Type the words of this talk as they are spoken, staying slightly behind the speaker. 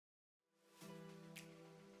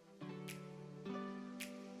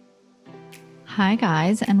Hi,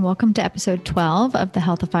 guys, and welcome to episode 12 of the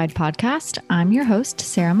Healthified podcast. I'm your host,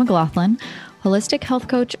 Sarah McLaughlin, holistic health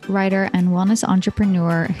coach, writer, and wellness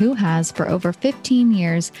entrepreneur who has, for over 15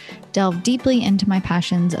 years, delved deeply into my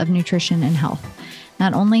passions of nutrition and health.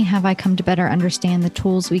 Not only have I come to better understand the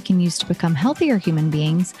tools we can use to become healthier human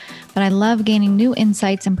beings, but I love gaining new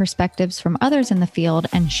insights and perspectives from others in the field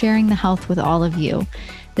and sharing the health with all of you.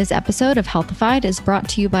 This episode of Healthified is brought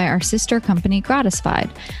to you by our sister company, Greatist, a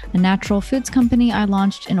natural foods company I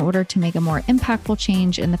launched in order to make a more impactful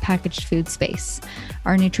change in the packaged food space.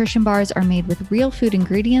 Our nutrition bars are made with real food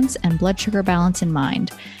ingredients and blood sugar balance in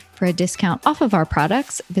mind. For a discount off of our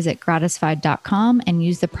products, visit gratisfied.com and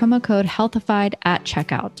use the promo code Healthified at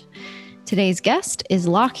checkout. Today's guest is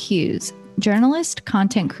Locke Hughes, journalist,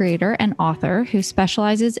 content creator, and author who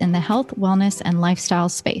specializes in the health, wellness, and lifestyle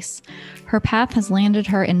space. Her path has landed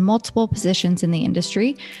her in multiple positions in the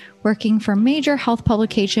industry, working for major health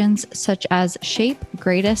publications such as Shape,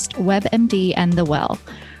 Greatist, WebMD, and The Well.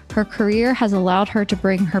 Her career has allowed her to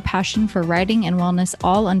bring her passion for writing and wellness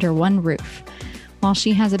all under one roof. While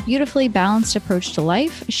she has a beautifully balanced approach to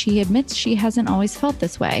life, she admits she hasn't always felt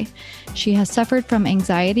this way. She has suffered from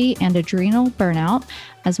anxiety and adrenal burnout,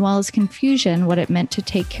 as well as confusion what it meant to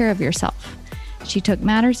take care of yourself. She took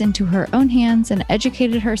matters into her own hands and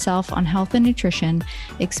educated herself on health and nutrition,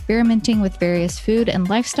 experimenting with various food and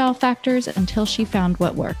lifestyle factors until she found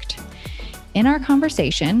what worked. In our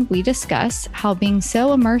conversation, we discuss how being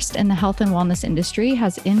so immersed in the health and wellness industry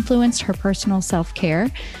has influenced her personal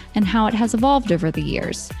self-care and how it has evolved over the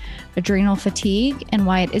years, adrenal fatigue and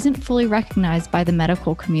why it isn't fully recognized by the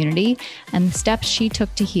medical community, and the steps she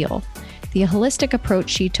took to heal, the holistic approach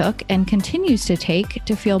she took and continues to take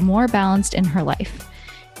to feel more balanced in her life,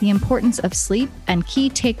 the importance of sleep, and key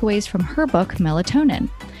takeaways from her book, Melatonin,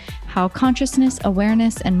 how consciousness,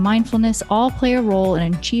 awareness, and mindfulness all play a role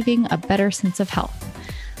in achieving a better sense of health.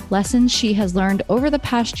 Lessons she has learned over the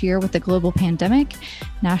past year with the global pandemic,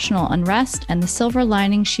 national unrest, and the silver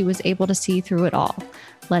lining she was able to see through it all.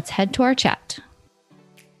 Let's head to our chat.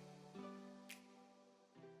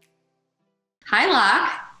 Hi, Locke.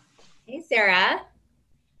 Hey, Sarah.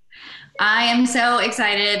 I am so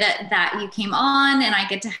excited that you came on and I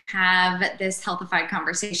get to have this healthified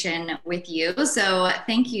conversation with you. So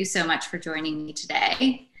thank you so much for joining me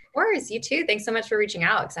today. Of course, you too. Thanks so much for reaching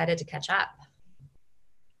out. Excited to catch up.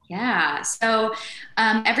 Yeah. So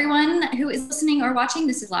everyone who is listening or watching,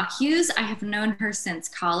 this is Locke Hughes. I have known her since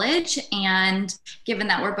college. And given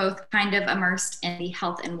that we're both kind of immersed in the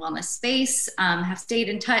health and wellness space, have stayed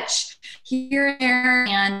in touch here and there.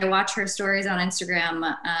 And I watch her stories on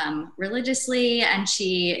Instagram religiously. And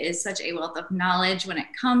she is such a wealth of knowledge when it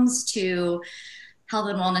comes to health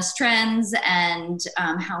and wellness trends and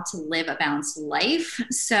how to live a balanced life.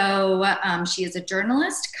 So she is a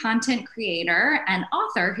journalist, content creator, and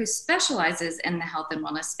author who specializes in the health and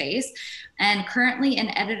wellness space, and currently an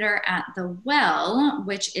editor at The Well,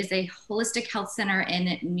 which is a holistic health center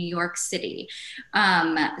in New York City.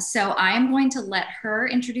 So I am going to let her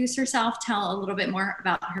introduce herself, tell a little bit more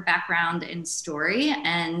about her background and story,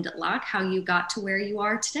 and Locke, how you got to where you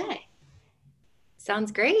are today.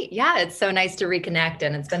 Sounds great. Yeah, it's so nice to reconnect.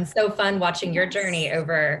 And it's been so fun watching your journey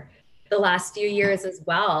over the last few years as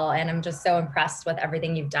well. And I'm just so impressed with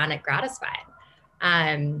everything you've done at Greatist.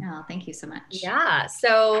 Oh, thank you so much. Yeah.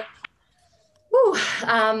 So,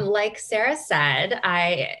 like Sarah said,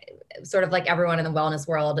 I sort of like everyone in the wellness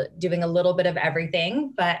world doing a little bit of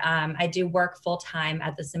everything, but I do work full time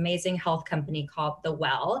at this amazing health company called The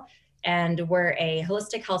Well. And we're a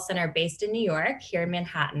holistic health center based in New York, here in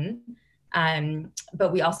Manhattan.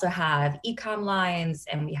 But we also have e-com lines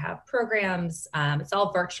and we have programs. It's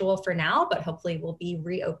all virtual for now, but hopefully we'll be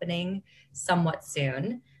reopening somewhat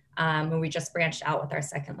soon when we just branched out with our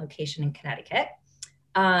second location in Connecticut.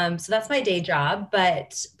 So that's my day job.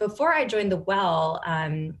 But before I joined The Well,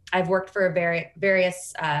 I've worked for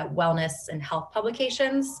various wellness and health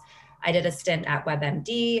publications. I did a stint at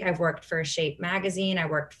WebMD. I've worked for Shape magazine. I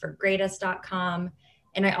worked for Greatist.com.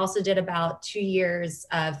 And I also did about 2 years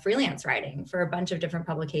of freelance writing for a bunch of different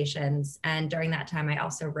publications. And during that time, I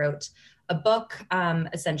also wrote a book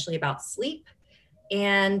essentially about sleep.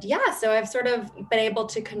 And yeah, so I've sort of been able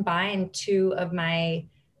to combine two of my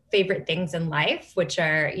favorite things in life, which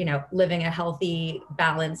are, living a healthy,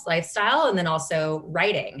 balanced lifestyle, and then also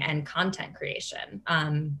writing and content creation.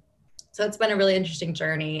 So it's been a really interesting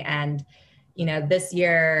journey. And, this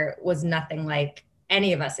year was nothing like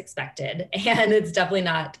any of us expected. And it's definitely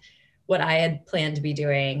not what I had planned to be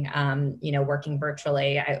doing, working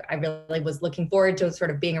virtually. I really was looking forward to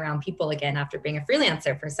sort of being around people again after being a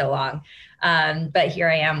freelancer for so long. But here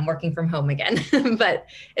I am working from home again, but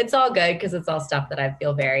it's all good because it's all stuff that I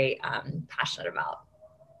feel very passionate about.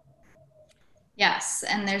 Yes.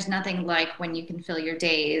 And there's nothing like when you can fill your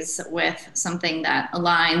days with something that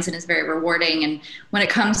aligns and is very rewarding. And when it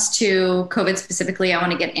comes to COVID specifically, I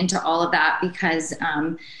want to get into all of that because,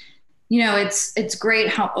 it's great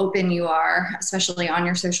how open you are, especially on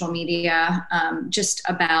your social media, just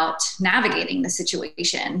about navigating the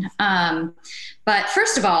situation. But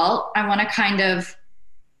first of all, I want to kind of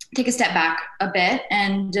take a step back a bit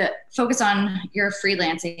and focus on your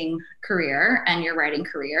freelancing career and your writing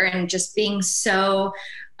career and just being so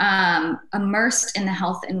immersed in the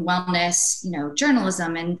health and wellness,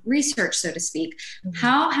 journalism and research, so to speak. Mm-hmm.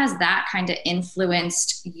 How has that kind of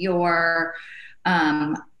influenced your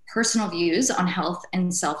personal views on health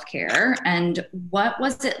and self-care? And what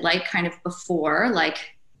was it like kind of before,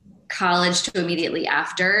 like college to immediately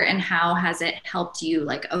after, and how has it helped you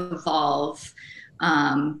like evolve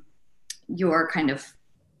your kind of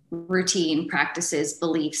routine, practices,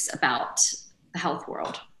 beliefs about the health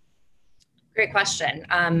world? Great question.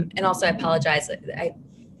 And also I apologize.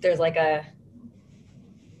 There's like a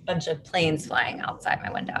bunch of planes flying outside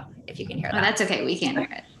my window, if you can hear that. Oh, that's okay. We can hear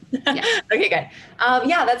it. Yeah. Okay, good.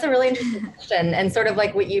 That's a really interesting question. And sort of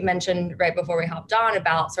like what you mentioned right before we hopped on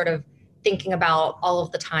about sort of thinking about all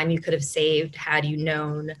of the time you could have saved had you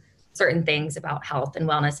known certain things about health and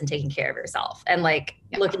wellness and taking care of yourself. And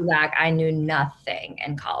looking back, I knew nothing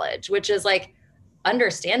in college, which is like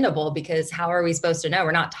understandable because how are we supposed to know?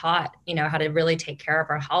 We're not taught, how to really take care of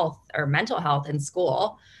our health or mental health in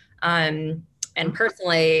school. And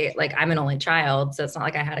personally, I'm an only child, so it's not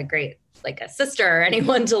like I had a great a sister or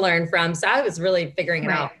anyone to learn from. So I was really figuring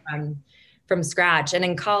it out from scratch. And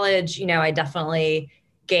in college, I definitely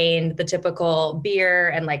gained the typical beer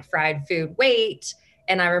and fried food weight.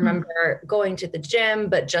 And I remember going to the gym,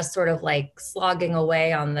 but just sort of slogging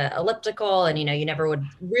away on the elliptical. And, you never would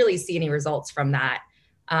really see any results from that.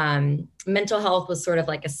 Mental health was sort of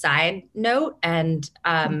like a side note. And,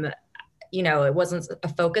 it wasn't a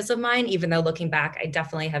focus of mine, even though looking back, I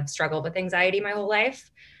definitely have struggled with anxiety my whole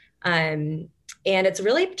life. And it's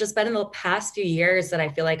really just been in the past few years that I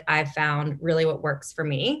feel like I've found really what works for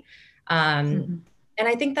me. And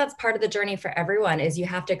I think that's part of the journey for everyone is you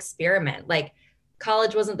have to experiment.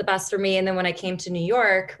 College wasn't the best for me. And then when I came to New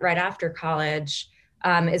York right after college,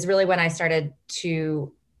 is really when I started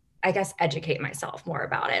to, I guess, educate myself more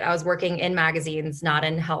about it. I was working in magazines, not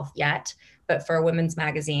in health yet, but for a women's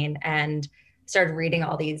magazine, and started reading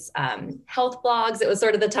all these health blogs. It was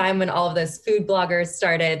sort of the time when all of those food bloggers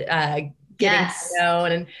started getting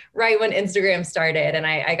known, and right when Instagram started. And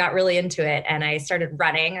I got really into it and I started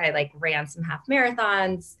running. I ran some half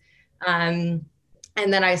marathons.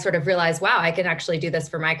 And then I sort of realized, wow, I can actually do this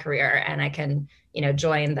for my career and I can,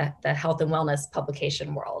 join the health and wellness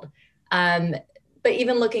publication world. But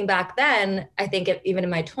even looking back then, I think even in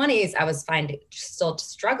my 20s, I was still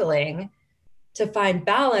struggling to find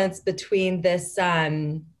balance between this,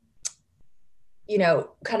 kind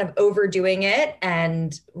of overdoing it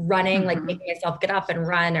and running, making myself get up and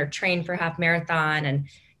run or train for half marathon and,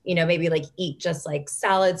 maybe eat just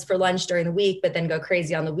salads for lunch during the week, but then go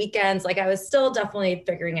crazy on the weekends. I was still definitely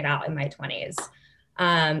figuring it out in my 20s.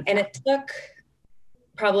 And it took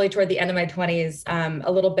probably toward the end of my 20s,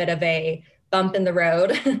 a little bit of a bump in the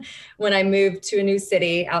road when I moved to a new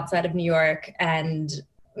city outside of New York and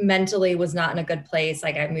mentally was not in a good place.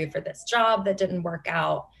 I moved for this job that didn't work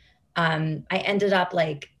out. I ended up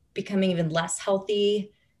becoming even less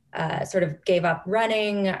healthy, sort of gave up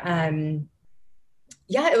running.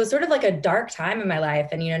 It was sort of a dark time in my life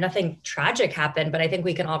and, nothing tragic happened, but I think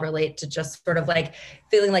we can all relate to just sort of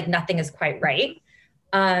feeling like nothing is quite right.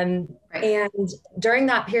 And during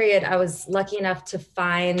that period, I was lucky enough to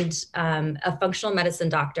find a functional medicine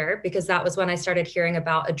doctor because that was when I started hearing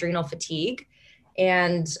about adrenal fatigue.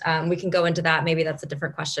 And we can go into that. Maybe that's a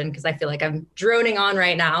different question because I feel like I'm droning on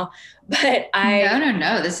right now, but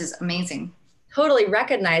No, this is amazing. Totally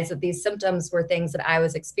recognized that these symptoms were things that I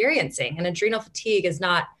was experiencing. And adrenal fatigue is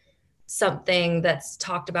not something that's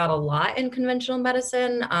talked about a lot in conventional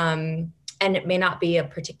medicine. And it may not be a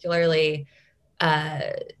particularly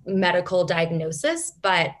medical diagnosis,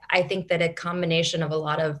 but I think that a combination of a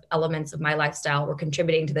lot of elements of my lifestyle were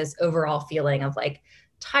contributing to this overall feeling of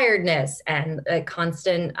tiredness and a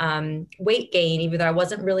constant weight gain, even though I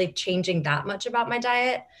wasn't really changing that much about my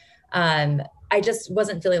diet. I just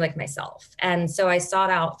wasn't feeling like myself. And so I sought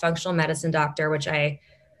out functional medicine doctor, which I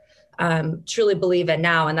truly believe in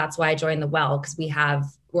now. And that's why I joined the Well, because we have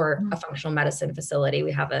we're a functional medicine facility.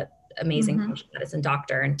 We have an amazing functional medicine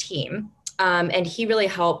doctor and team. And he really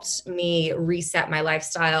helped me reset my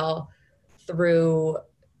lifestyle through,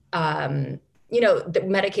 the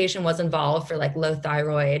medication was involved for like low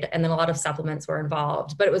thyroid, and then a lot of supplements were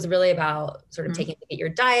involved, but it was really about sort of taking a look at your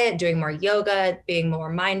diet, doing more yoga, being more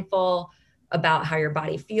mindful about how your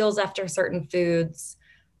body feels after certain foods.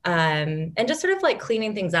 And just sort of like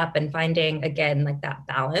cleaning things up and finding, again, like that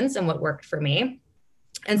balance and what worked for me.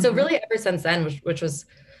 And so really ever since then, which was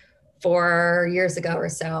 4 years ago or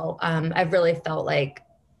so, I've really felt like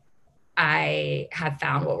I have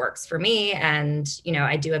found what works for me. And,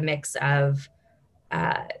 I do a mix of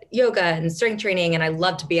yoga and strength training, and I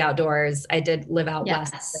love to be outdoors. I did live out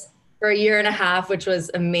west for 1.5 years, which was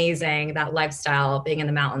amazing. That lifestyle, being in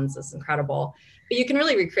the mountains, is incredible. But you can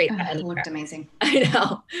really recreate that. It looked amazing. I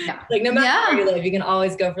know. Yeah. Like no matter where you live, you can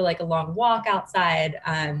always go for like a long walk outside.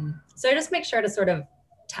 So I just make sure to sort of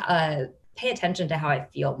pay attention to how I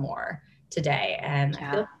feel more today. And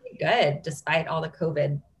I feel pretty good despite all the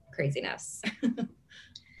COVID craziness.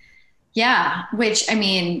 Yeah. Which, I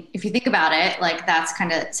mean, if you think about it, like that's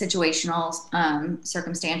kind of situational,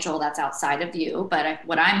 circumstantial, that's outside of you. But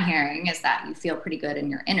what I'm hearing is that you feel pretty good in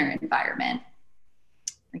your inner environment,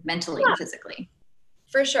 like mentally and physically.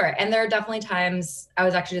 For sure. And there are definitely times, I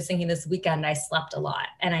was actually just thinking this weekend, I slept a lot.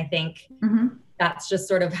 And I think that's just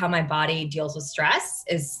sort of how my body deals with stress,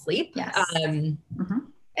 is sleep. Yes. And,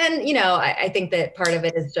 I think that part of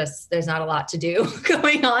it is just, there's not a lot to do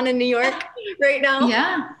going on in New York right now.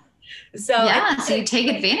 Yeah. So so you take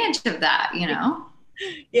advantage of that,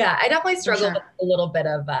 Yeah, I definitely struggle with a little bit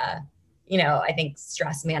of, I think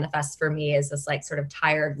stress manifests for me as this like sort of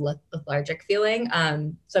tired, lethargic feeling.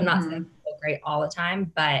 So I'm not saying I feel great all the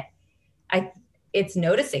time, but it's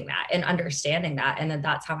noticing that and understanding that. And then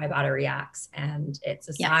that's how my body reacts. And it's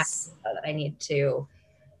a sign that I need to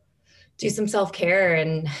do some self-care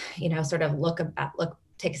and, sort of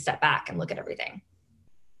take a step back and look at everything.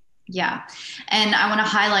 Yeah. And I want to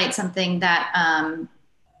highlight something that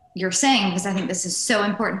you're saying, because I think this is so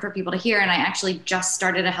important for people to hear. And I actually just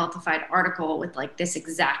started a Healthified article with like this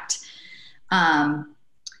exact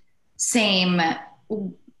same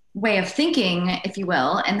way of thinking, if you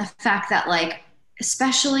will. And the fact that like,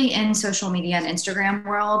 especially in social media and Instagram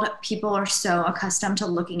world, people are so accustomed to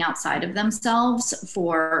looking outside of themselves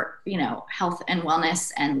for, health and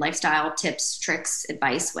wellness and lifestyle tips, tricks,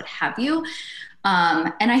 advice, what have you.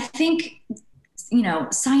 And I think,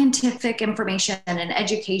 scientific information and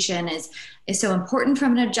education is so important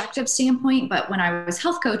from an objective standpoint. But when I was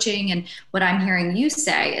health coaching, and what I'm hearing you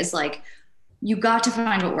say is like, you got to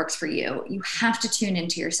find what works for you. You have to tune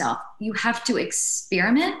into yourself. You have to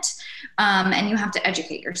experiment, and you have to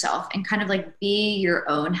educate yourself and kind of like be your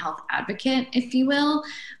own health advocate, if you will.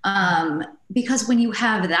 Because when you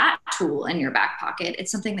have that tool in your back pocket,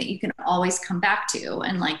 it's something that you can always come back to.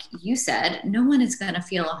 And like you said, no one is going to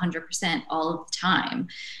feel 100% all of the time.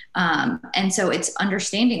 And so it's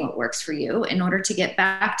understanding what works for you in order to get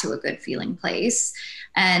back to a good feeling place.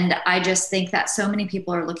 And I just think that so many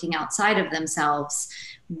people are looking outside of themselves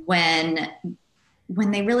when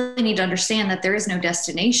they really need to understand that there is no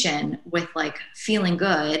destination with like feeling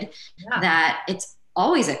good, that it's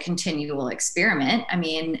always a continual experiment. I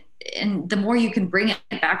mean, and the more you can bring it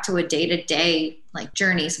back to a day-to-day like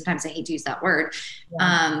journey, sometimes I hate to use that word,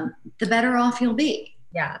 the better off you'll be.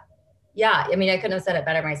 Yeah. Yeah. I mean, I couldn't have said it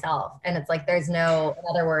better myself. And it's like, in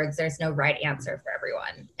other words, there's no right answer for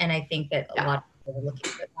everyone. And I think that a lot of people are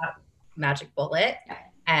looking for that magic bullet,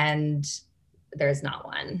 and there's not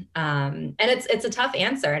one. And it's a tough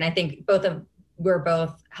answer. And I think we're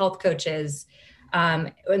both health coaches.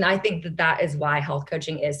 And I think that is why health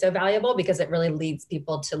coaching is so valuable, because it really leads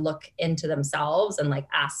people to look into themselves and like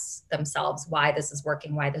ask themselves why this is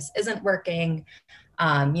working, why this isn't working,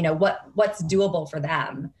 what's doable for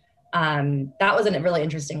them. That was a really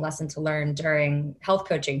interesting lesson to learn during health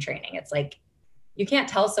coaching training. It's like, you can't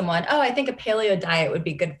tell someone, oh, I think a paleo diet would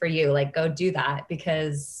be good for you. Like, go do that,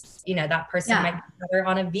 because, that person might be better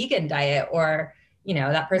on a vegan diet, or,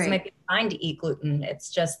 that person might be fine to eat gluten.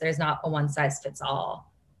 It's just, there's not a one size fits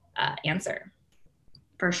all answer.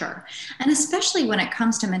 For sure. And especially when it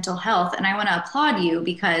comes to mental health. And I want to applaud you,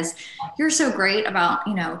 because you're so great about,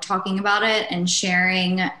 talking about it and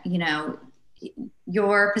sharing,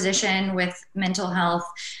 your position with mental health.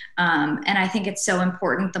 And I think it's so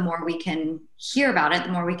important. The more we can hear about it,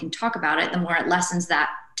 the more we can talk about it, the more it lessens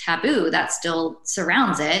that taboo that still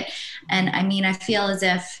surrounds it. And I mean, I feel as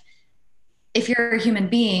if you're a human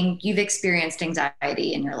being, you've experienced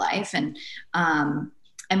anxiety in your life. And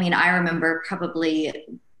I mean, I remember probably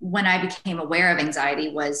when I became aware of anxiety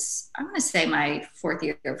was, I want to say, my 4th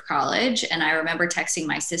year of college. And I remember texting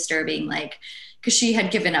my sister being like, because she had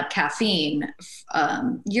given up caffeine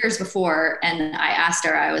years before. And I asked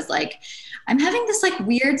her, I was like, I'm having this like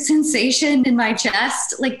weird sensation in my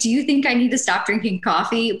chest. Like, do you think I need to stop drinking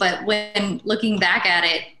coffee? But when looking back at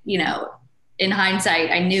it, you know, in hindsight,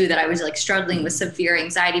 I knew that I was like struggling with severe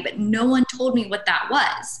anxiety, but no one told me what that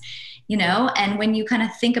was, you know? And when you kind of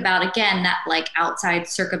think about, again, that like outside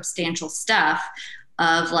circumstantial stuff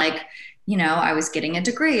of like, you know, I was getting a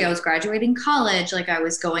degree, I was graduating college, like I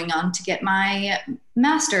was going on to get my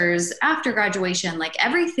master's after graduation, like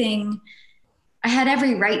everything, I had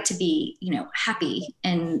every right to be, you know, happy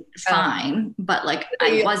and fine, but like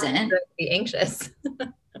I wasn't. Be anxious.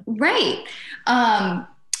 Right.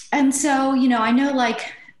 And so, you know, I know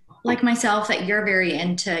like myself that you're very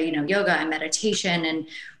into, you know, yoga and meditation. And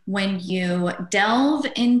when you delve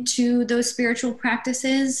into those spiritual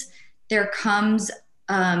practices, there comes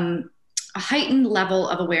a heightened level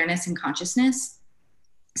of awareness and consciousness,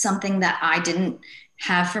 something that I didn't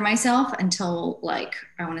have for myself until like,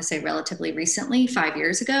 I want to say relatively recently, 5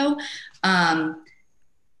 years ago.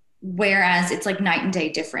 Whereas it's like night and day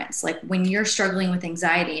difference. Like when you're struggling with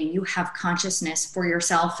anxiety and you have consciousness for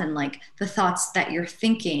yourself and like the thoughts that you're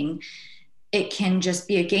thinking, it can just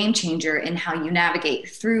be a game changer in how you navigate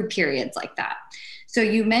through periods like that. So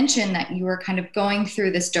you mentioned that you were kind of going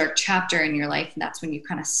through this dark chapter in your life, and that's when you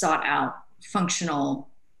kind of sought out functional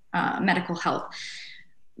medical help.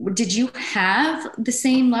 Did you have the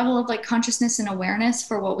same level of like consciousness and awareness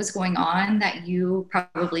for what was going on that you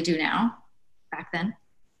probably do now back then?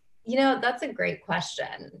 You know, that's a great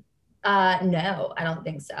question. No, I don't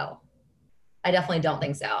think so. I definitely don't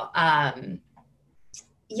think so.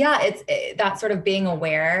 Yeah, that sort of being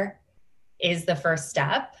aware is the first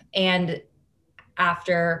step. And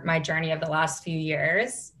after my journey of the last few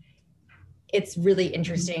years, it's really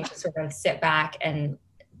interesting to sort of sit back and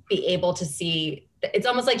be able to see, it's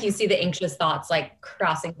almost like you see the anxious thoughts like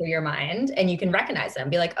crossing through your mind and you can recognize them,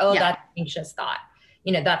 be like, oh, that's an anxious thought.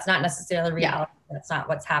 You know, that's not necessarily reality. That's not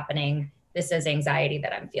what's happening. This is anxiety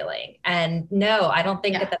that I'm feeling. And no, I don't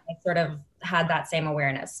think that I sort of had that same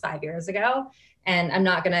awareness 5 years ago. And I'm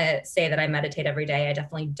not going to say that I meditate every day. I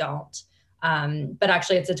definitely don't. But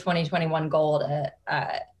actually it's a 2021 goal to,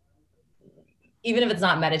 even if it's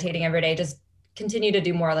not meditating every day, just continue to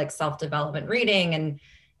do more like self-development reading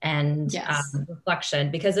and reflection,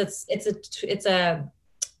 because it's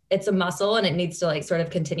a muscle and it needs to like sort of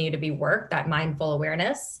continue to be worked, that mindful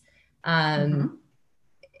awareness.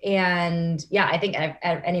 And yeah, I think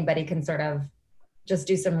anybody can sort of just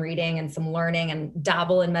do some reading and some learning and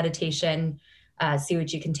dabble in meditation, see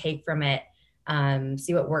what you can take from it,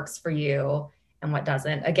 see what works for you and what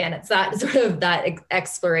doesn't. Again, it's that sort of that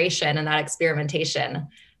exploration and that experimentation.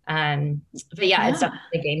 But yeah, it's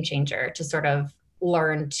definitely a game changer to sort of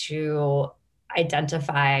learn to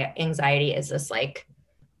identify anxiety as this like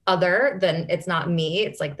other than, it's not me,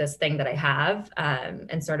 it's like this thing that I have,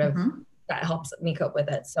 and sort of that helps me cope with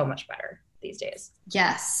it so much better these days.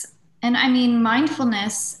 Yes. And I mean,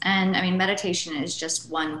 mindfulness and I mean, meditation is just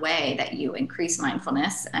one way that you increase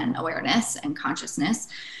mindfulness and awareness and consciousness.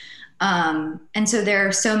 And so there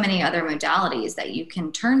are so many other modalities that you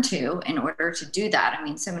can turn to in order to do that. I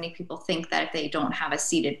mean, so many people think that if they don't have a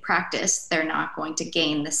seated practice, they're not going to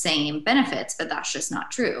gain the same benefits, but that's just not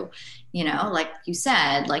true. You know, like you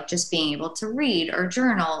said, like just being able to read or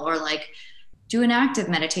journal or like do an active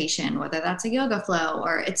meditation, whether that's a yoga flow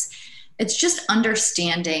or it's just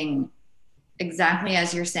understanding exactly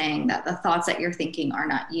as you're saying that the thoughts that you're thinking are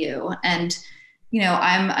not you. And, you know,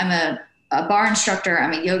 I'm a bar instructor,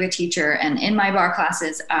 I'm a yoga teacher, and in my bar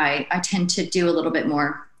classes, I tend to do a little bit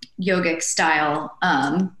more yogic style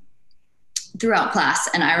throughout class.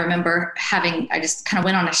 And I remember I just kind of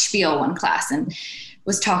went on a spiel one class and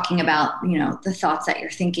was talking about, you know, the thoughts that you're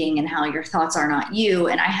thinking and how your thoughts are not you.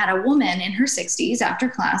 And I had a woman in her 60s after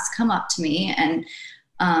class come up to me and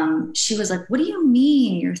she was like, what do you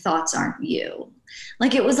mean your thoughts aren't you?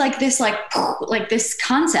 Like, it was like this, like this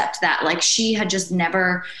concept that like she had just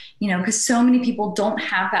never, you know, because so many people don't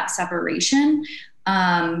have that separation.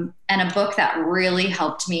 And a book that really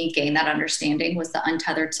helped me gain that understanding was The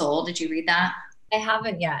Untethered Soul. Did you read that? I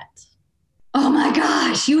haven't yet. Oh my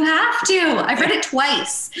gosh, you have to. I've read it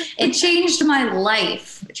twice. It changed my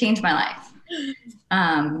life. It changed my life.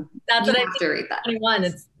 That's what I have to read that. 21.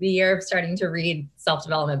 It's the year of starting to read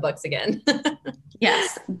self-development books again.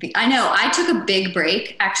 Yes, I know. I took a big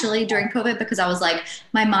break actually during COVID because I was like,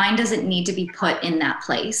 my mind doesn't need to be put in that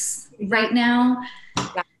place right now.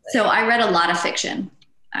 Exactly. So I read a lot of fiction.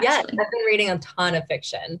 Yes, I've been reading a ton of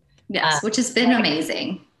fiction. Yes, which has been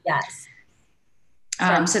amazing. Yes.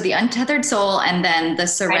 So the untethered soul, and then the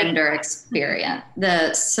surrender experience.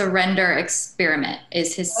 The surrender experiment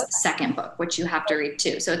is his second book, which you have to read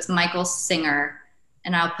too. So it's Michael Singer,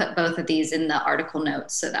 and I'll put both of these in the article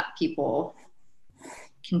notes so that people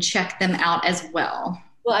can check them out as well.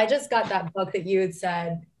 Well, I just got that book that you had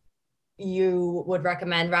said you would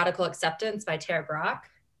recommend, Radical Acceptance by Tara Brach.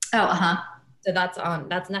 Oh, So that's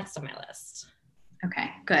next on my list. Okay,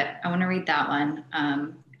 good. I want to read that one.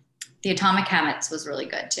 The Atomic Habits was really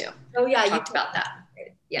good too. Oh yeah, you talked about that.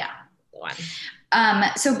 Yeah. The one.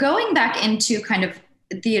 So going back into kind of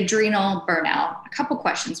the adrenal burnout, a couple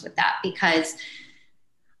questions with that, because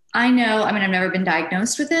I've never been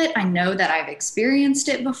diagnosed with it. I know that I've experienced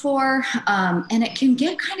it before. And it can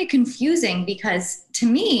get kind of confusing because to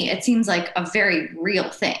me, it seems like a very real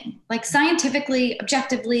thing. Like scientifically,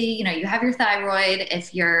 objectively, you have your thyroid.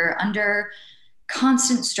 If you're under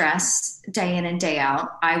constant stress day in and day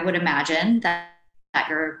out, I would imagine that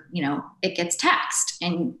it gets taxed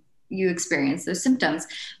and you experience those symptoms.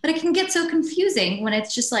 But it can get so confusing when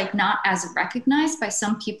it's just like not as recognized by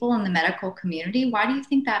some people in the medical community. Why do you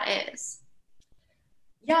think that is?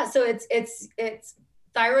 Yeah, so it's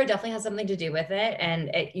thyroid definitely has something to do with it,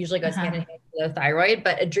 and it usually goes hand in hand with the thyroid.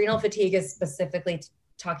 But adrenal fatigue is specifically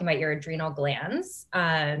talking about your adrenal glands,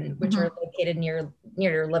 which are located near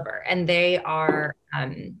your liver, and they are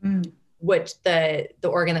which the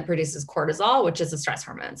organ that produces cortisol, which is a stress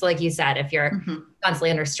hormone. So like you said, if you're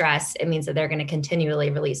constantly under stress, it means that they're going to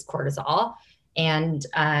continually release cortisol. And,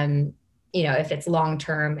 if it's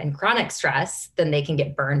long-term and chronic stress, then they can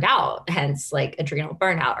get burned out, hence like adrenal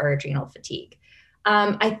burnout or adrenal fatigue.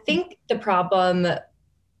 I think the problem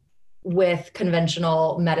with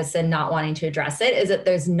conventional medicine not wanting to address it is that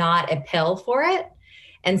there's not a pill for it.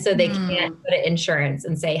 And so they can't go to insurance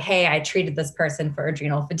and say, hey, I treated this person for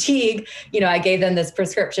adrenal fatigue. I gave them this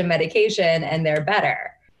prescription medication and they're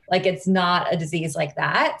better. Like it's not a disease like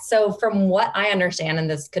that. So from what I understand, and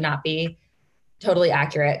this could not be totally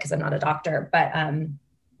accurate because I'm not a doctor, but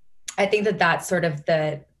I think that that's sort of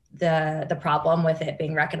the problem with it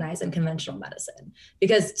being recognized in conventional medicine,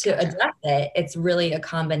 because to address it, it's really a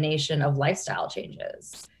combination of lifestyle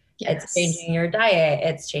changes. Yes. It's changing your diet.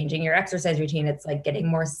 It's changing your exercise routine. It's like getting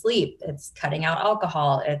more sleep. It's cutting out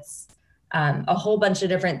alcohol. It's a whole bunch of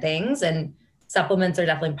different things, and supplements are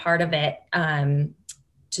definitely part of it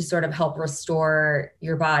to sort of help restore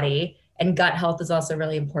your body. And gut health is also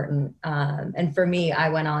really important. And for me, I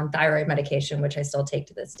went on thyroid medication, which I still take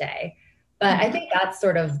to this day. But I think that's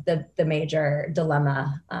sort of the major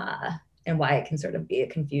dilemma and why it can sort of be a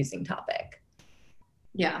confusing topic.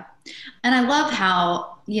 Yeah. And I love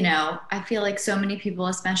how, I feel like so many people,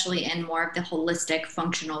 especially in more of the holistic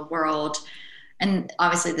functional world, and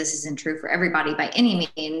obviously this isn't true for everybody by any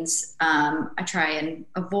means. I try and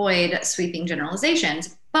avoid sweeping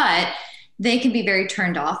generalizations, but they can be very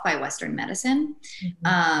turned off by Western medicine.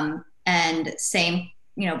 And same,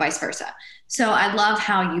 vice versa. So I love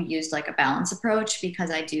how you used like a balance approach,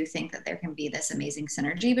 because I do think that there can be this amazing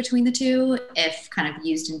synergy between the two if kind of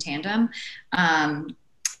used in tandem.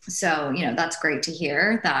 So, that's great to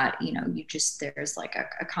hear that, there's like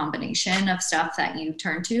a combination of stuff that you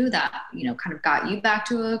turn to that, kind of got you back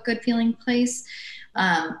to a good feeling place.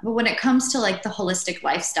 But when it comes to like the holistic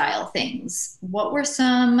lifestyle things, what were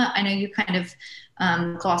some, I know you kind of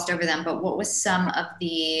glossed over them, but what was some of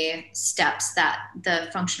the steps that the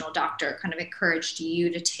functional doctor kind of encouraged you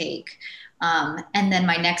to take? And then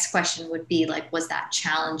my next question would be like, was that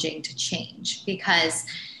challenging to change? Because,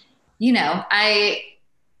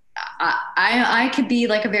 I could be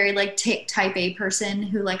like a very like type A person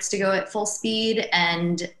who likes to go at full speed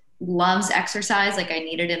and loves exercise. Like I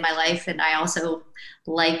need it in my life. And I also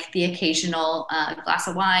like the occasional glass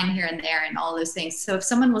of wine here and there and all those things. So if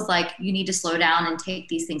someone was like, you need to slow down and take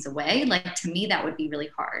these things away, like to me, that would be really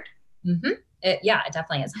hard. It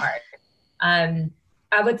definitely is hard.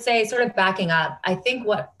 I would say, sort of backing up, I think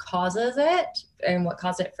what causes it and what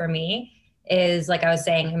caused it for me is, like I was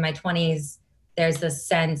saying, in my 20s, there's this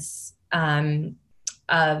sense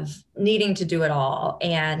of needing to do it all.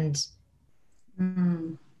 And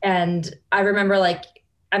I remember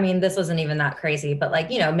this wasn't even that crazy, but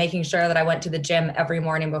making sure that I went to the gym every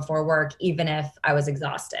morning before work, even if I was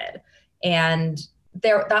exhausted. And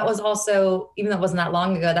that was also, even though it wasn't that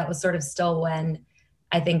long ago, that was sort of still when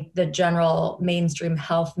I think the general mainstream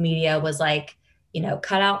health media was like,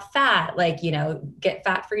 cut out fat, get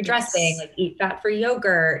fat-free dressing, eat fat-free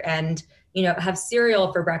yogurt, and, have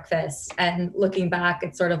cereal for breakfast. And looking back,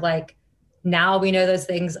 it's sort of like, now we know those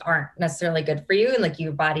things aren't necessarily good for you, and like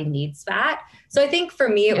your body needs fat. So I think for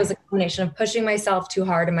me, it was a combination of pushing myself too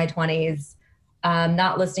hard in my 20s,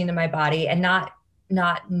 not listening to my body, and not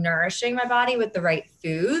nourishing my body with the right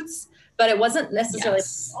foods. But it wasn't necessarily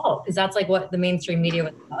because that's like what the mainstream media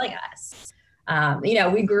was telling us.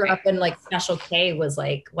 We grew up in like Special K was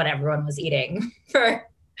like what everyone was eating for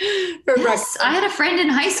breakfast. I had a friend in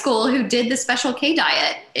high school who did the Special K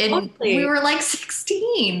diet, and we were like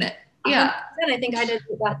 16. Yeah. I think I did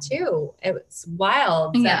that too. It was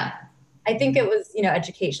wild. Yeah. I think it was,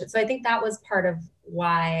 education. So I think that was part of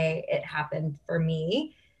why it happened for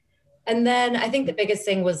me. And then I think the biggest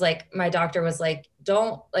thing was like, my doctor was like,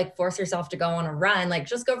 don't like force yourself to go on a run, like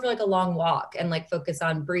just go for like a long walk and like focus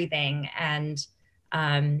on breathing and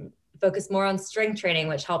focus more on strength training,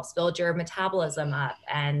 which helps build your metabolism up.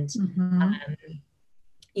 And,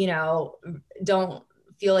 don't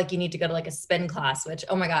feel like you need to go to like a spin class, which,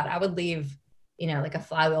 oh my God, I would leave, like a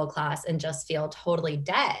flywheel class and just feel totally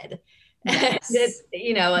dead. Yes.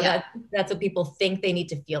 That's what people think they need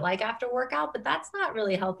to feel like after workout, but that's not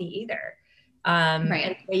really healthy either. Right.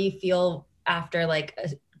 And the way you feel after like a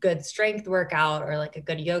good strength workout or like a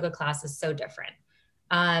good yoga class is so different.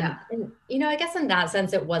 And, I guess in that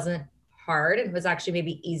sense, it wasn't hard. It was actually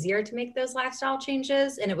maybe easier to make those lifestyle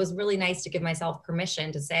changes. And it was really nice to give myself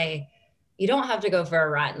permission to say, you don't have to go for a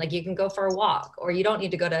run. Like you can go for a walk, or you don't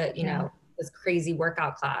need to go to, this crazy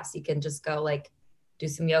workout class. You can just go like do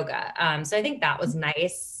some yoga. So I think that was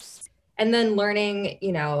nice. And then learning,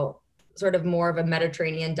 sort of more of a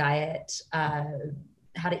Mediterranean diet,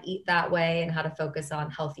 how to eat that way and how to focus on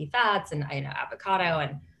healthy fats and, avocado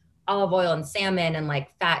and olive oil and salmon, and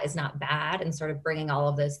like fat is not bad, and sort of bringing all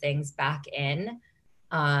of those things back in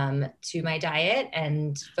to my diet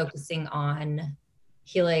and focusing on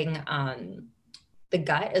healing. The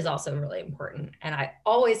gut is also really important. And I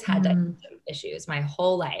always had digestive issues my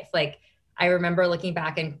whole life. Like I remember looking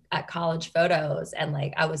back at college photos and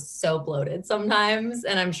like, I was so bloated sometimes.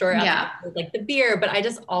 And I'm sure like the beer, but I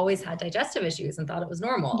just always had digestive issues and thought it was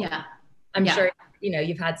normal. Yeah. I'm sure,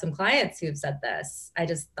 you've had some clients who've said this. I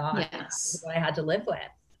just thought that's what I had to live with.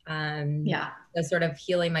 So sort of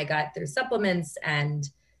healing my gut through supplements and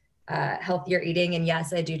healthier eating. And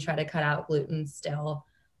yes, I do try to cut out gluten still.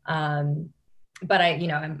 But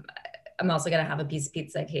I'm also going to have a piece of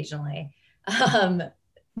pizza occasionally. I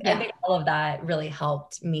think all of that really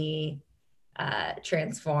helped me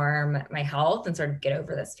transform my health and sort of get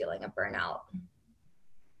over this feeling of burnout.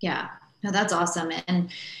 Yeah, no, that's awesome. And,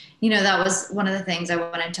 that was one of the things I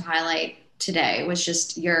wanted to highlight today was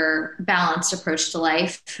just your balanced approach to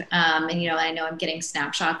life. And, I know I'm getting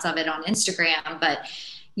snapshots of it on Instagram, but,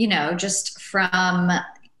 just from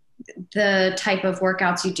the type of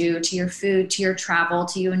workouts you do, to your food, to your travel,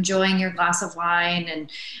 to you enjoying your glass of wine.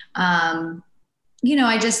 And,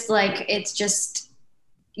 I just like, it's just,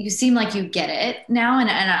 you seem like you get it now. And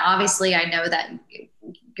obviously I know that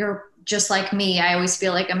you're just like me. I always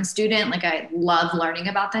feel like I'm a student. Like I love learning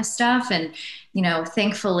about this stuff. And,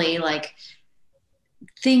 thankfully, like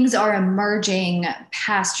things are emerging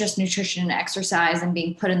past just nutrition and exercise and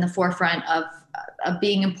being put in the forefront of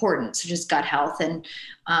being important. So just gut health and,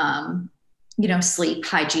 sleep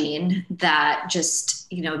hygiene that just,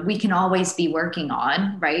 we can always be working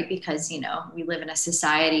on, right? Because, we live in a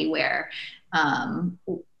society where,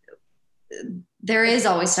 there is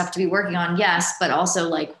always stuff to be working on. Yes. But also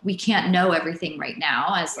like, we can't know everything right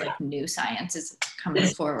now as like new science is coming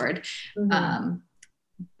forward.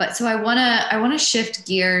 But so I want to shift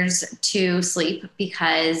gears to sleep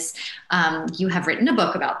because, you have written a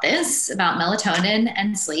book about this, about melatonin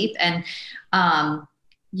and sleep. And,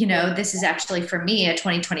 this is actually for me, a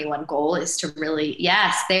 2021 goal is to really,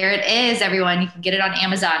 yes, there it is, everyone. You can get it on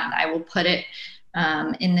Amazon. I will put it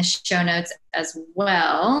in the show notes as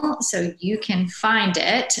well, so you can find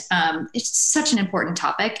it. It's such an important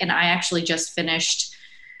topic. And I actually just finished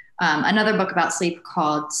another book about sleep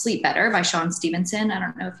called Sleep Better by Sean Stevenson. I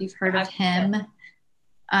don't know if you've heard of him.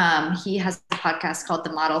 He has a podcast called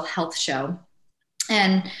The Model Health Show.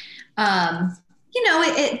 And,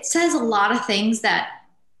 it says a lot of things that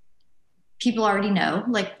people already know,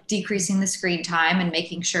 like decreasing the screen time and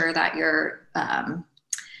making sure that your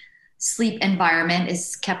sleep environment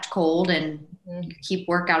is kept cold and you keep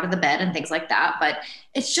work out of the bed and things like that. But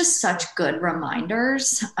it's just such good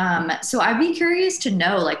reminders. So I'd be curious to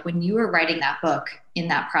know, like when you were writing that book in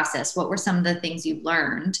that process, what were some of the things you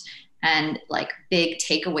learned and like big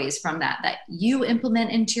takeaways from that you implement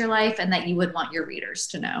into your life and that you would want your readers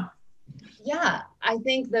to know? Yeah, I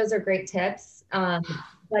think those are great tips.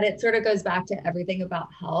 But it sort of goes back to everything about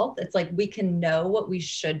health. It's like we can know what we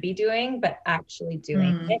should be doing, but actually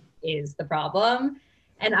doing it is the problem.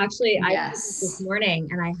 And actually, I did this morning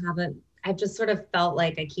and I haven't I've just sort of felt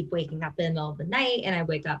like I keep waking up in the middle of the night and I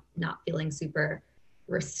wake up not feeling super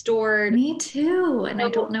restored. Me too. And So I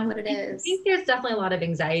don't know what it I is. think there's definitely a lot of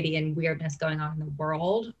anxiety and weirdness going on in the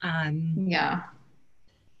world. Yeah.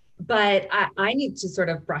 But I need to sort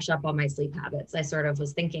of brush up on my sleep habits. I sort of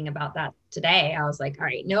was thinking about that today. I was like, all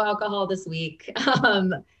right, no alcohol this week.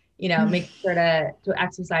 Make sure to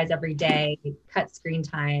exercise every day, cut screen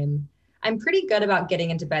time. I'm pretty good about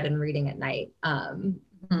getting into bed and reading at night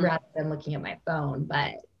rather than looking at my phone,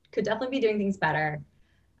 but could definitely be doing things better.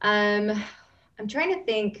 I'm trying to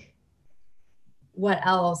think what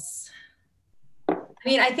else. I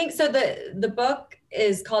mean, I think so. The book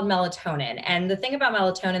is called Melatonin. And the thing about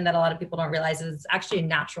melatonin that a lot of people don't realize is it's actually a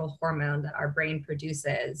natural hormone that our brain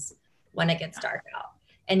produces when it gets dark out.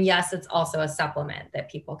 And yes, it's also a supplement that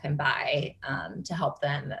people can buy to help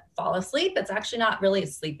them fall asleep. It's actually not really a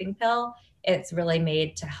sleeping pill. It's really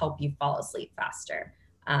made to help you fall asleep faster,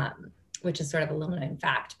 which is sort of a little known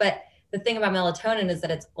fact. But the thing about melatonin is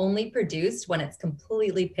that it's only produced when it's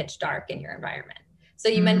completely pitch dark in your environment. So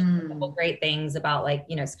you mentioned a couple great things about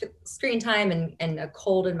screen time and a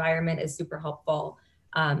cold environment is super helpful.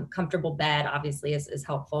 Comfortable bed obviously is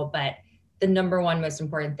helpful, but the number one most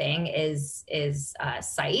important thing is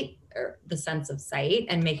sight, or the sense of sight,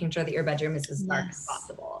 and making sure that your bedroom is as dark as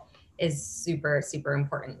possible is super, super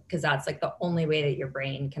important, because that's like the only way that your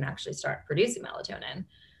brain can actually start producing melatonin.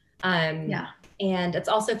 And it's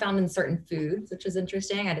also found in certain foods, which is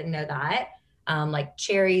interesting. I didn't know that. Like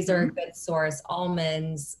cherries are a good source,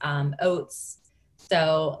 almonds, oats.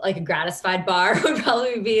 So like a gratified bar would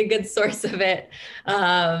probably be a good source of it.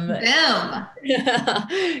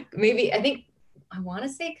 Maybe, I want to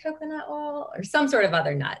say coconut oil or some sort of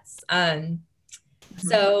other nuts.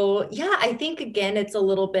 So yeah, I think again, it's a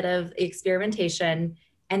little bit of experimentation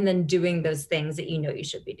and then doing those things that you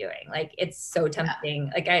should be doing. Like it's so tempting.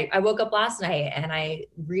 Like I woke up last night and I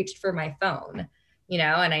reached for my phone,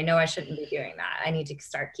 and I know I shouldn't be doing that. I need to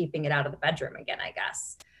start keeping it out of the bedroom again, I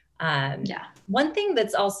guess. One thing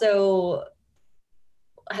that's also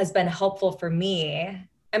has been helpful for me,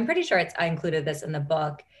 I'm pretty sure I included this in the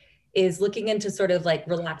book, is looking into sort of like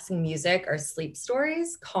relaxing music or sleep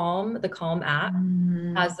stories. The Calm app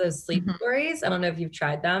has those sleep stories. I don't know if you've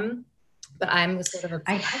tried them, but I'm sort of obsessed.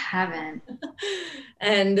 I haven't.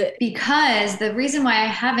 And because the reason why I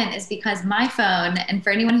haven't is because my phone, and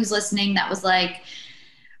for anyone who's listening that was like,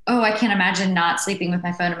 oh, I can't imagine not sleeping with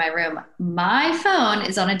my phone in my room. My phone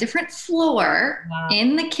is on a different floor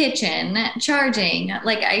in the kitchen charging.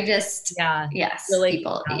 Like yes, really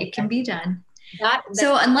people, it can be done.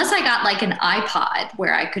 So unless I got like an iPod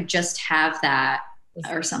where I could just have that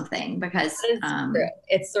or something, because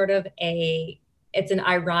it's sort of it's an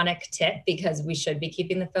ironic tip because we should be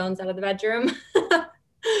keeping the phones out of the bedroom.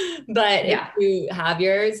 But if you have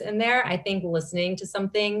yours in there, I think listening to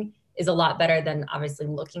something is a lot better than obviously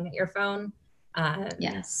looking at your phone.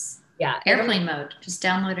 Yes. Yeah. Airplane mode. Just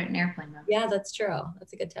download it in airplane mode. Yeah, that's true.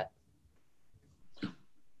 That's a good tip.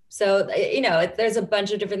 So, there's a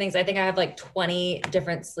bunch of different things. I think I have like 20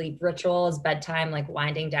 different sleep rituals, bedtime, like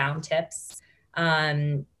winding down tips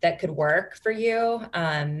that could work for you.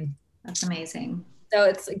 That's amazing. So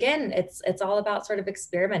it's all about sort of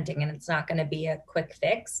experimenting, and it's not going to be a quick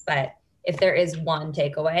fix, but if there is one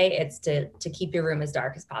takeaway, it's to keep your room as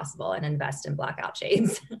dark as possible and invest in blackout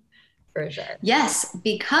shades for sure. Yes,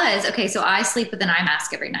 because, so I sleep with an eye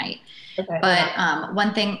mask every night. Okay. But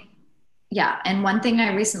one thing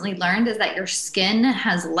I recently learned is that your skin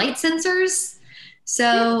has light sensors.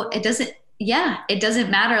 So it doesn't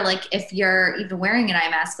matter. Like if you're even wearing an eye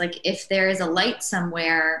mask, like if there is a light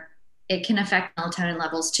somewhere, it can affect melatonin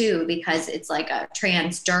levels too, because it's like a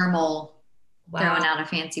transdermal, throwing out a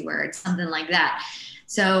fancy word, something like that.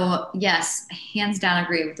 So yes, hands down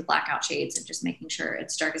agree with the blackout shades and just making sure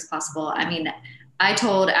it's dark as possible. I mean, I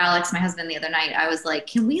told Alex, my husband, the other night, I was like,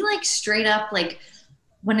 can we like straight up, like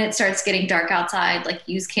when it starts getting dark outside, like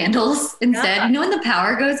use candles instead, when the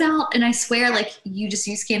power goes out, and I swear like you just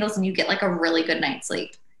use candles and you get like a really good night's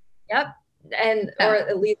sleep. Yep. And, or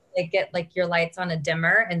at least like get like your lights on a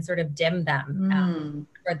dimmer and sort of dim them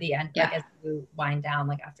toward the end, like as you wind down,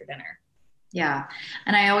 like after dinner. Yeah.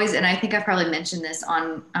 And I think I've probably mentioned this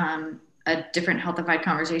on a different Healthified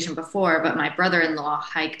conversation before, but my brother-in-law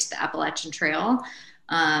hiked the Appalachian Trail.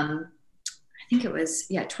 I think it was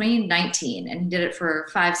 2019, and he did it for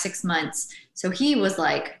 5-6 months. So he was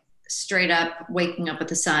like straight up waking up with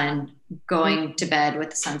the sun, going to bed with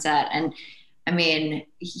the sunset. And I mean,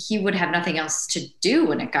 he would have nothing else to do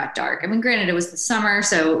when it got dark. I mean, granted, it was the summer,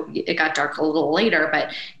 so it got dark a little later,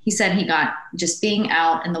 but he said he got just being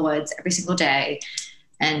out in the woods every single day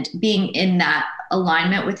And being in that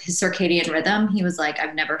alignment with his circadian rhythm, he was like,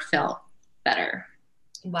 I've never felt better.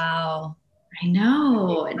 Wow. I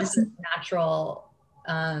know. It doesn't natural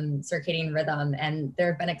circadian rhythm. And there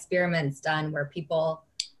have been experiments done where people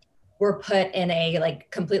were put in a like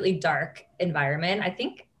completely dark environment. I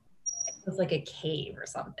think it was like a cave or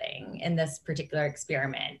something in this particular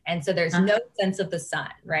experiment. And so there's no sense of the sun,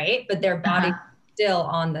 right? But their body still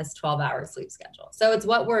on this 12-hour sleep schedule. So it's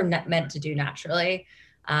what we're meant to do naturally.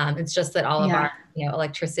 It's just that all of our,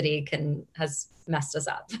 electricity has messed us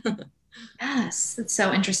up. Yes, that's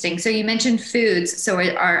so interesting. So you mentioned foods. So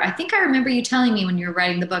I think I remember you telling me when you were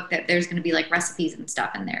writing the book that there's going to be like recipes and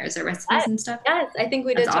stuff in there. Is there recipes and stuff? Yes, I think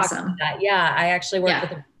we did talk awesome. about that. Yeah, I actually work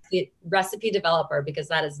with a recipe developer because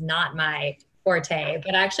that is not my forte,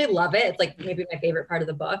 but I actually love it. It's like maybe my favorite part of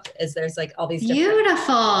the book is there's like all these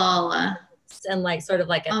beautiful and like sort of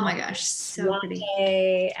like oh my gosh, so latte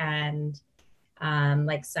pretty. And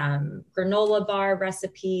like some granola bar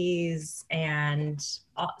recipes and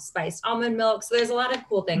spiced almond milk. So there's a lot of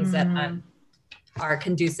cool things that are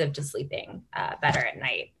conducive to sleeping better at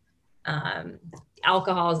night.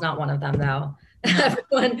 Alcohol is not one of them though.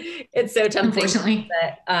 Everyone, it's so tempting. Unfortunately,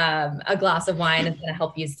 that a glass of wine is going to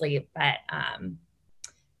help you sleep, but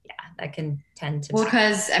that can tend to. Well,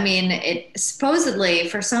 because I mean, it supposedly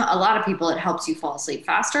for a lot of people, it helps you fall asleep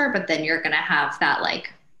faster, but then you're going to have that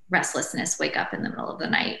like restlessness, wake up in the middle of the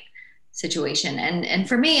night situation. And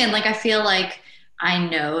for me, and like, I feel like I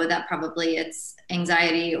know that probably it's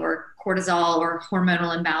anxiety or cortisol or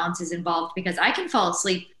hormonal imbalances involved because I can fall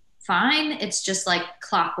asleep fine. It's just like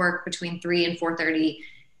clockwork between 3 and 4:30.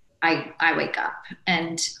 I wake up.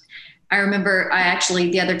 And I remember I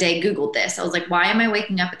actually the other day Googled this. I was like, why am I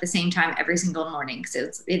waking up at the same time every single morning?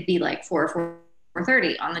 Because it'd be like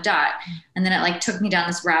 4:30 on the dot. And then it like took me down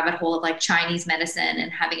this rabbit hole of like Chinese medicine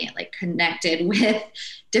and having it like connected with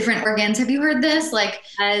different organs. Have you heard this? Like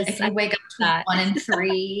if you wake up between 1 and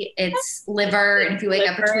 3, it's liver. And if you wake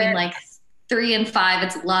up between like 3 and 5,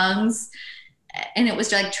 it's lungs. And it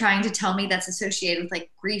was like trying to tell me that's associated with like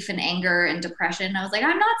grief and anger and depression. I was like,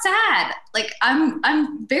 I'm not sad. Like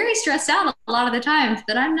I'm very stressed out a lot of the times,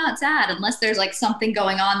 but I'm not sad unless there's like something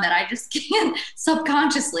going on that I just can't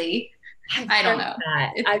subconsciously. I don't know.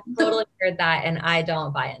 I've totally heard that and I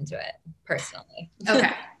don't buy into it personally.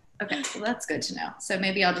 Okay. Well, that's good to know. So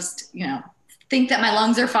maybe I'll just, think that my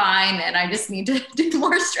lungs are fine and I just need to do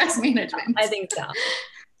more stress management. I think so.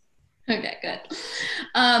 Okay, good.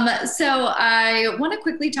 So I want to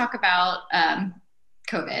quickly talk about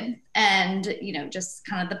COVID and, just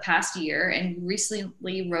kind of the past year. And you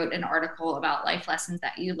recently wrote an article about life lessons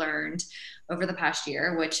that you learned over the past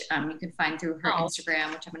year, which you can find through her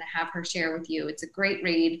Instagram, which I'm going to have her share with you. It's a great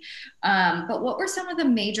read. But what were some of the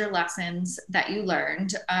major lessons that you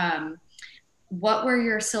learned? What were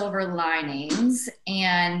your silver linings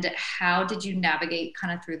and how did you navigate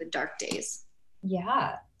kind of through the dark days?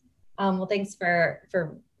 Yeah. Well, thanks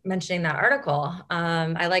for mentioning that article.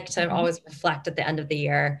 I like to always reflect at the end of the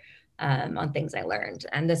year on things I learned.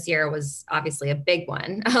 And this year was obviously a big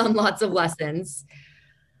one. Lots of lessons.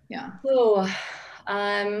 Yeah. So,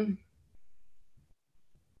 I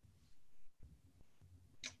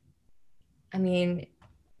mean,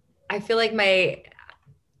 I feel like my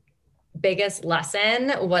biggest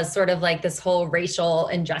lesson was sort of like this whole racial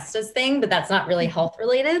injustice thing, but that's not really health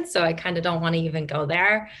related. So I kind of don't want to even go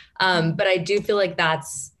there. But I do feel like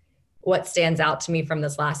that's what stands out to me from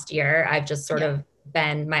this last year. I've just sort of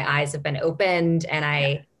my eyes have been opened and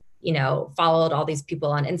I, followed all these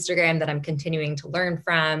people on Instagram that I'm continuing to learn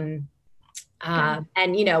from. And,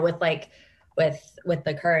 with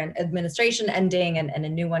the current administration ending and a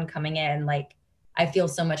new one coming in, like I feel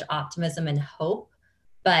so much optimism and hope,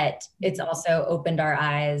 but it's also opened our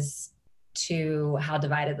eyes to how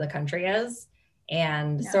divided the country is.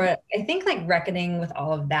 And so I think like reckoning with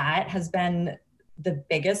all of that has been the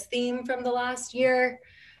biggest theme from the last year.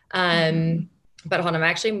 But hold on, I'm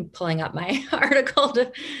actually pulling up my article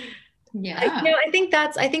I think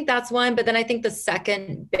that's one, but then I think the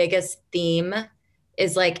second biggest theme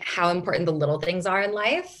is like how important the little things are in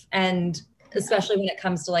life. And especially when it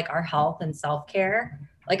comes to like our health and self-care.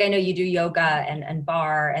 Like I know you do yoga and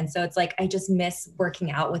bar. And so it's like, I just miss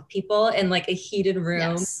working out with people in like a heated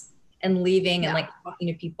room and leaving and like talking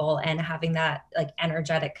to people and having that like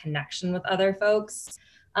energetic connection with other folks.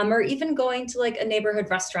 Or even going to like a neighborhood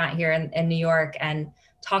restaurant here in New York and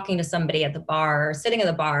talking to somebody at the bar or sitting at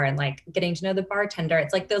the bar and like getting to know the bartender.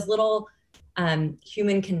 It's like those little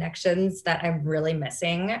human connections that I'm really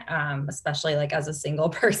missing, especially like as a single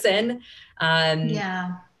person.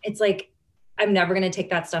 It's like, I'm never going to take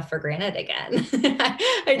that stuff for granted again.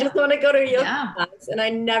 I just want to go to a yoga class. And I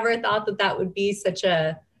never thought that that would be such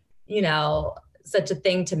a, such a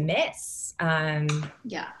thing to miss.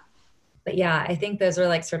 But yeah, I think those are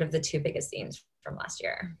like sort of the two biggest themes from last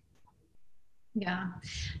year. Yeah.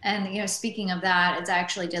 And, speaking of that, it's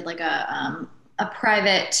actually did like a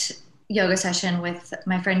private yoga session with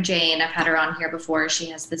my friend Jane. I've had her on here before.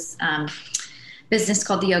 She has this business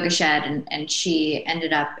called the Yoga Shed, and she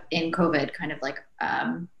ended up in COVID kind of like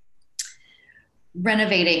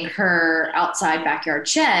renovating her outside backyard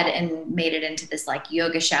shed and made it into this like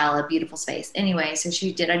yoga shala, beautiful space. Anyway, so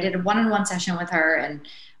I did a one-on-one session with her, and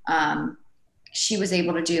she was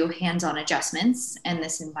able to do hands-on adjustments in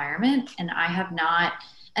this environment. And I have not,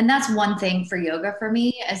 and that's one thing for yoga for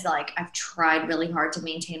me, is like, I've tried really hard to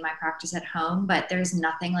maintain my practice at home, but there's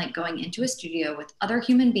nothing like going into a studio with other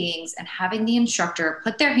human beings and having the instructor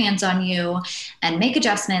put their hands on you and make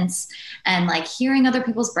adjustments, and like hearing other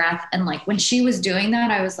people's breath. And like, when she was doing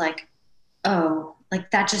that, I was like, oh, like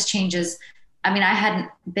that just changes. I mean, I hadn't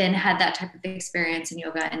had that type of experience in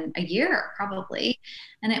yoga in a year probably.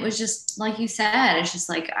 And it was just, like you said, it's just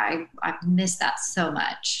like, I've missed that so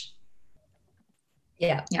much.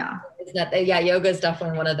 Yeah. Yoga is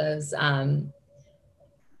definitely one of those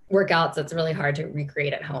workouts that's really hard to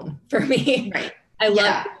recreate at home for me. Right.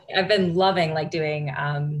 I've been loving like doing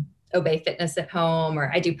Obey Fitness at home,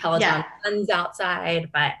 or I do Peloton runs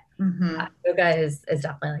outside, but yoga is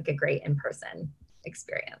definitely like a great in-person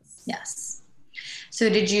experience. Yes. So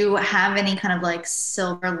did you have any kind of like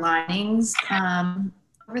silver linings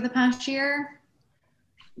over the past year?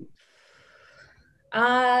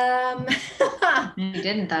 If you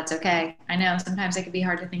didn't, that's okay. I know sometimes it can be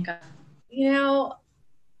hard to think of.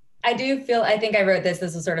 I think I wrote this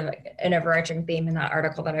is sort of like an overarching theme in that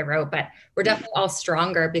article that I wrote, but we're definitely all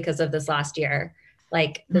stronger because of this last year.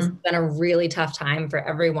 Like this has been a really tough time for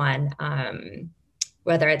everyone,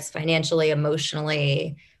 whether it's financially,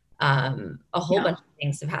 emotionally, a whole bunch of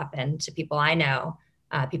things have happened to people I know.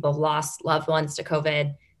 People have lost loved ones to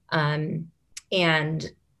COVID.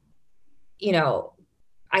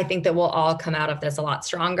 I think that we'll all come out of this a lot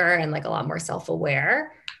stronger and like a lot more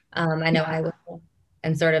self-aware. I know I will,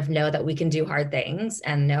 and sort of know that we can do hard things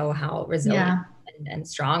and know how resilient and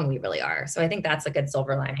strong we really are. So I think that's a good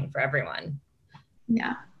silver lining for everyone.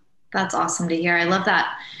 Yeah. That's awesome to hear. I love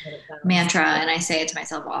that mantra. And I say it to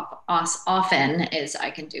myself often, is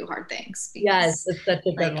I can do hard things. Yes. It's such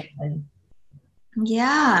a good one.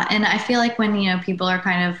 Yeah. And I feel like when, people are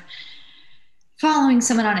kind of following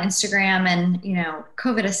someone on Instagram and,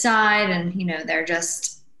 COVID aside, and, they're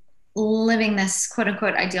just living this quote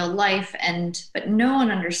unquote ideal life. But no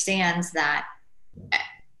one understands that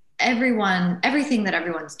everything that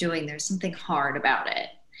everyone's doing, there's something hard about it.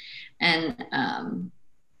 And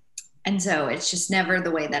so it's just never the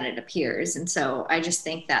way that it appears. And so I just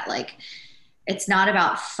think that like, it's not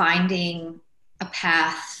about finding a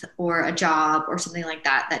path or a job or something like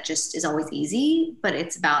that just is always easy, but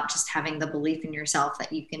it's about just having the belief in yourself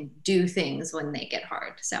that you can do things when they get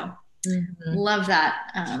hard. So love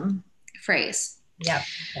that phrase. Yep.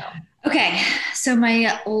 Okay. So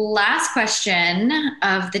my last question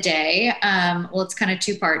of the day, it's kind of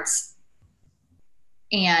two parts.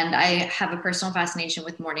 And I have a personal fascination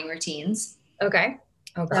with morning routines. Okay.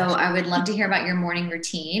 So I would love to hear about your morning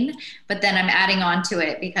routine, but then I'm adding on to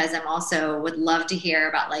it because I'm also would love to hear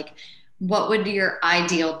about like, what would your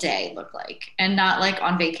ideal day look like? And not like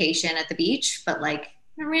on vacation at the beach, but like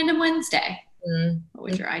a random Wednesday. What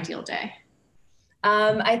would your ideal day?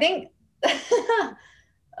 I think,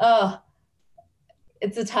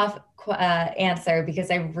 it's a tough answer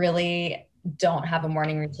because I really don't have a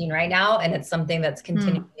morning routine right now. And it's something that's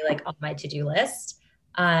continually like on my to-do list.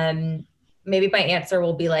 Maybe my answer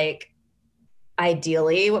will be like,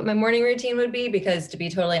 ideally what my morning routine would be, because to be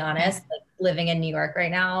totally honest, like living in New York right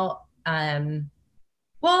now,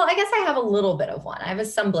 I guess I have a little bit of one. I have a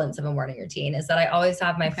semblance of a morning routine, is that I always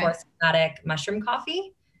have my 4-systematic mushroom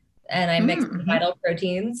coffee, and I mix vital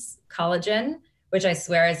proteins, collagen, which I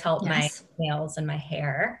swear has helped my nails and my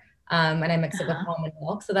hair. And I mix it with almond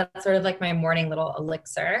milk. So that's sort of like my morning little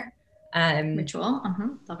elixir. Ritual.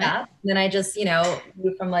 Love it. And then I just,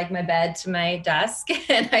 move from like my bed to my desk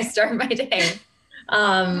and I start my day.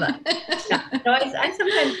 I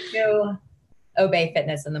sometimes do Obey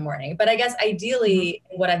Fitness in the morning, but I guess ideally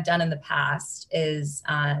what I've done in the past is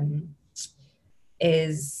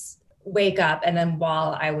wake up. And then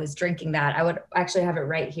while I was drinking that, I would actually have it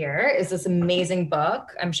right here, is this amazing book.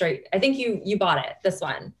 I think you bought it, this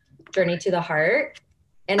one, Journey to the Heart.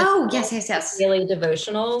 And yes. daily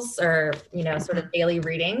devotionals or, sort of daily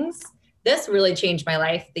readings. this really changed my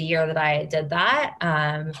life the year that I did that.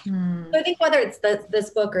 So I think whether it's this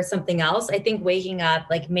book or something else, I think waking up,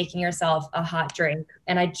 like making yourself a hot drink.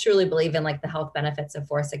 And I truly believe in like the health benefits of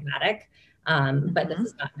Four Sigmatic. But this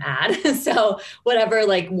is not an ad. So whatever,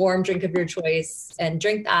 like warm drink of your choice, and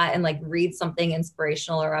drink that and like read something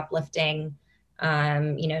inspirational or uplifting.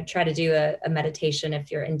 Try to do a meditation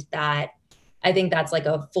if you're into that. I think that's like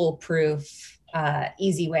a foolproof,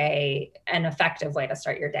 easy way and effective way to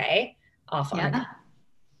start your day off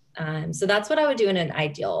on. So that's what I would do in an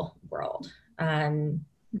ideal world. And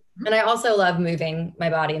I also love moving my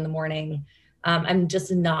body in the morning. I'm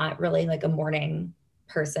just not really like a morning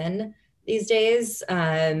person these days.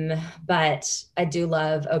 But I do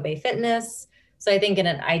love Obey Fitness. So I think in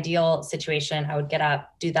an ideal situation, I would get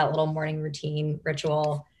up, do that little morning routine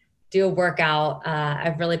ritual, do a workout.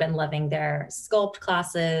 I've really been loving their sculpt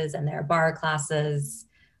classes and their bar classes.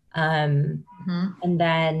 And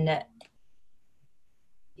then,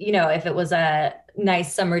 if it was a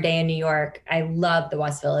nice summer day in New York, I love the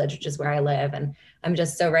West Village, which is where I live. And I'm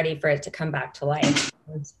just so ready for it to come back to life.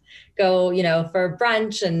 Go, for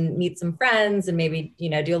brunch and meet some friends and maybe, do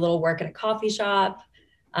a little work at a coffee shop.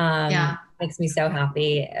 Makes me so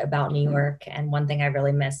happy about New York. And one thing I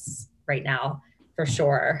really miss right now, for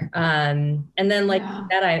sure. And then like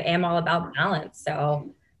that, I am all about balance.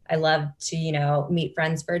 So I love to, meet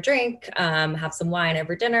friends for a drink, have some wine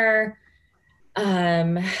over dinner,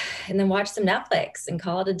 and then watch some Netflix and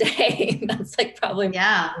call it a day. That's like probably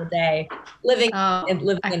a day living in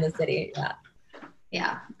the city.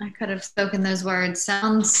 Yeah. I could have spoken those words.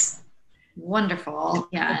 Sounds wonderful.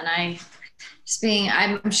 Yeah. And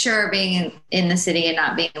I'm sure being in the city and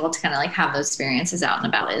not being able to kind of like have those experiences out and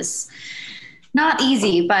about is not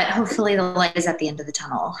easy, but hopefully the light is at the end of the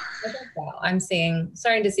tunnel. I think so. I'm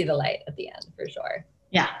starting to see the light at the end for sure.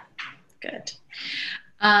 Yeah. Good.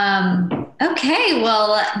 Okay.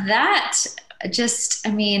 Well, that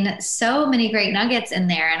so many great nuggets in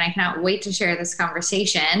there, and I cannot wait to share this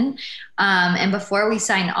conversation. And before we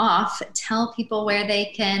sign off, tell people where they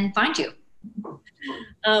can find you.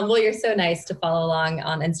 Well, you're so nice to follow along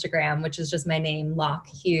on Instagram, which is just my name, Locke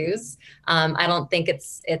Hughes. I don't think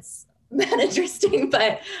it's that interesting,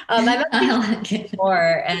 but I've like it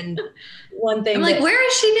before. And one thing, I'm like, where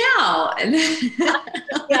is she now?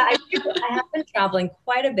 I have been traveling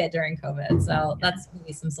quite a bit during COVID, so that's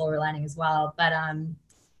maybe some silver lining as well. But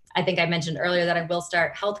I think I mentioned earlier that I will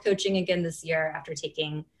start health coaching again this year after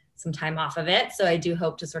taking some time off of it. So I do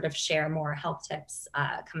hope to sort of share more health tips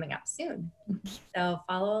coming up soon. So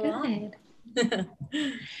follow along.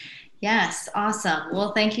 Yes. Awesome.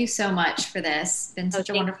 Well, thank you so much for this. It's been such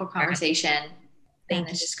a wonderful conversation. And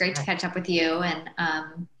it's just great to catch up with you. And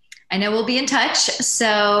I know we'll be in touch.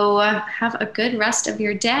 So have a good rest of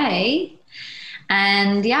your day.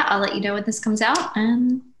 And I'll let you know when this comes out.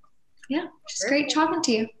 And just great talking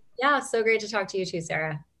to you. Yeah. So great to talk to you too,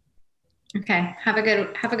 Sarah. Okay. Have a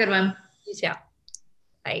good one. You too.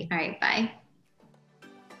 Bye. All right. Bye.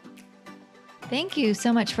 Thank you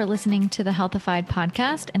so much for listening to the Healthified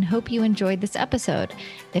podcast, and hope you enjoyed this episode.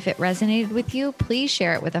 If it resonated with you, please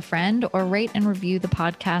share it with a friend or rate and review the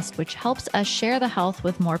podcast, which helps us share the health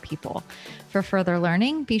with more people. For further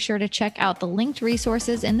learning, be sure to check out the linked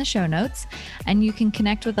resources in the show notes, and you can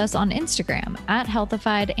connect with us on Instagram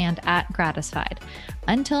 @Healthified and @Gratisfied.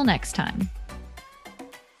 Until next time.